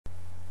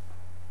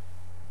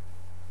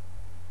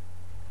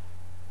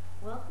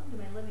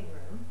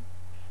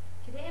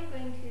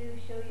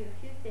show you a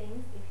few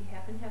things if you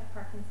happen to have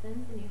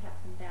Parkinson's and you have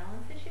some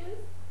balance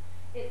issues.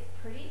 It's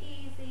pretty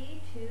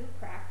easy to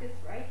practice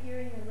right here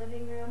in your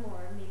living room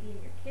or maybe in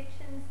your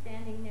kitchen,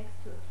 standing next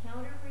to a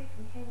counter where you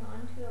can hang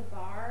on to a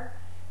bar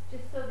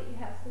just so that you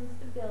have some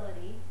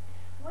stability.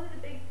 One of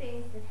the big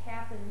things that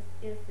happens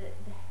is that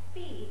the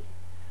feet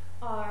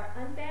are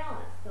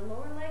unbalanced. The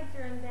lower legs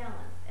are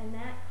unbalanced, and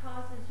that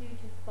causes you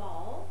to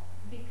fall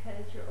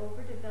because you're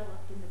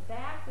overdeveloped in the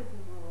back as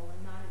a rule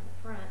and not in the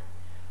front.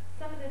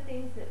 Some of the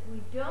things that we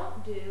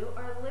don't do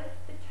are lift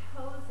the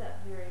toes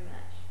up very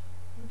much.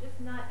 We're just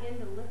not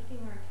into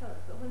lifting our toes.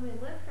 But when we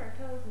lift our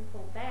toes and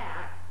pull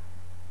back,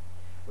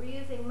 we're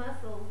using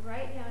muscles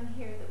right down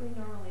here that we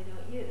normally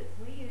don't use.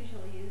 We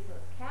usually use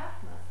those calf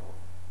muscles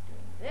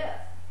doing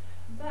this.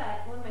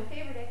 But one of my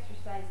favorite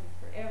exercises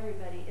for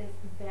everybody is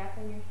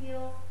back on your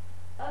heels,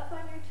 up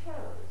on your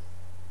toes,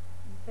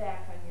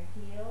 back on your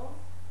heels,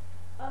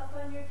 up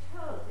on your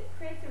toes. It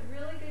creates a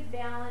really good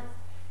balance.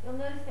 You'll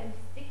notice I'm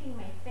sticking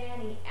my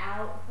fanny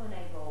out when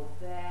I go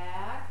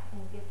back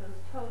and get those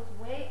toes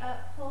way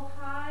up, pull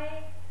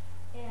high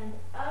and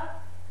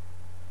up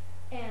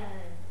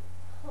and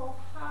pull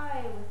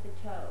high with the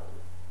toes.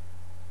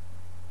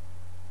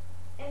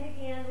 And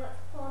again,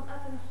 let's pull them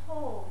up and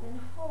hold and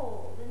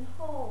hold and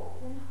hold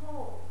and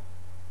hold.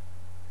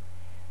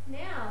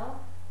 Now,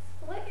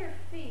 split your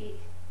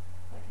feet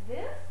like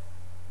this.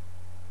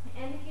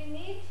 And if you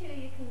need to,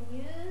 you can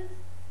use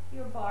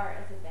your bar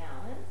as a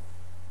balance.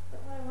 But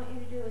what I want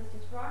you to do is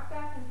just rock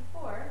back and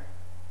forth.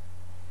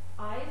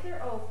 Eyes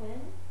are open.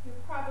 You're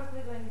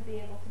probably going to be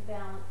able to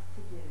balance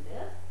to do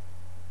this.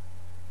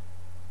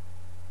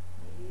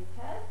 Maybe a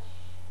touch.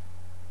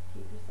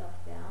 Keep yourself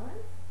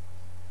balanced.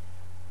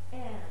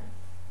 And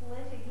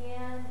split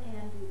again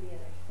and do the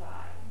other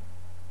side.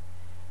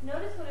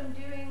 Notice what I'm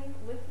doing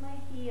with my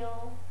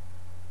heel,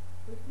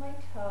 with my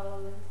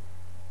toes.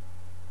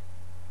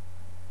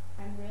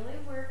 I'm really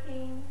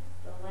working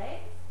the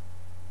legs.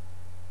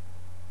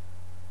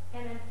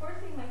 And I'm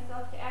forcing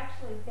myself to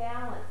actually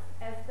balance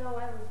as though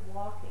I was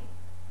walking.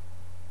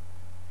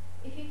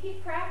 If you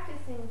keep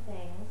practicing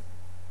things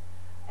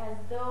as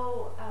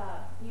though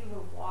you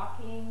were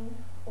walking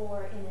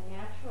or in a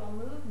natural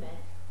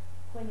movement,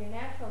 when your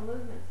natural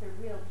movements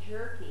are real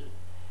jerky,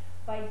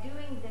 by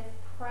doing this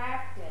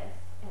practice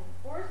and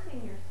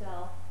forcing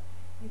yourself,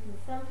 you can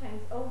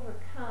sometimes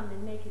overcome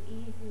and make it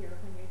easier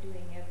when you're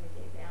doing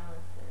everyday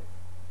balances.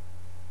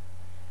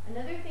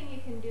 Another thing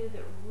you can do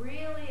that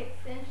really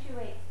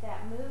accentuates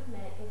that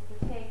movement is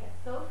to take a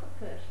sofa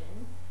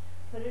cushion,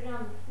 put it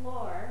on the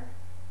floor,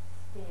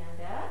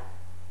 stand up,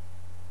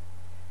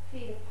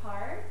 feet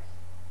apart,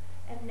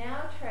 and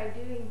now try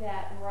doing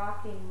that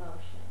rocking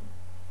motion.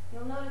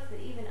 You'll notice that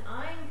even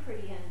I'm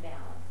pretty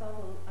unbalanced,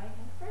 although I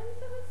have friends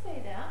that would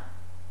say that.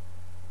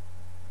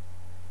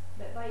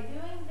 But by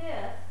doing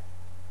this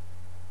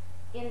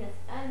in this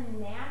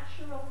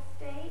unnatural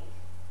state,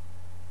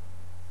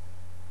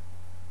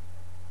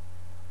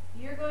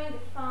 you're going to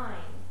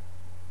find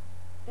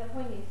that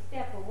when you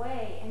step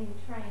away and you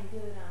try and do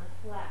it on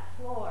a flat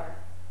floor,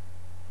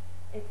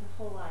 it's a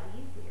whole lot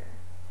easier.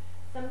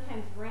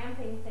 Sometimes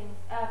ramping things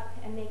up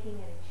and making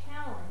it a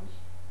challenge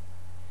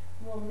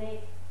will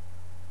make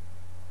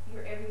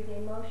your everyday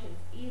motions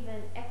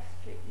even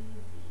extra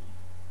easy.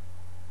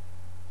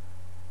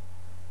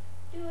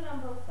 Do it on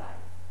both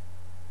sides.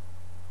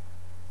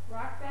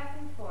 Rock back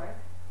and forth.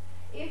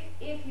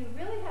 If you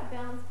really have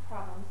balance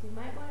problems, you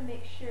might want to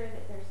make sure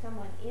that there's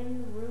someone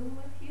in the room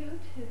with you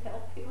to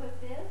help you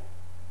with this.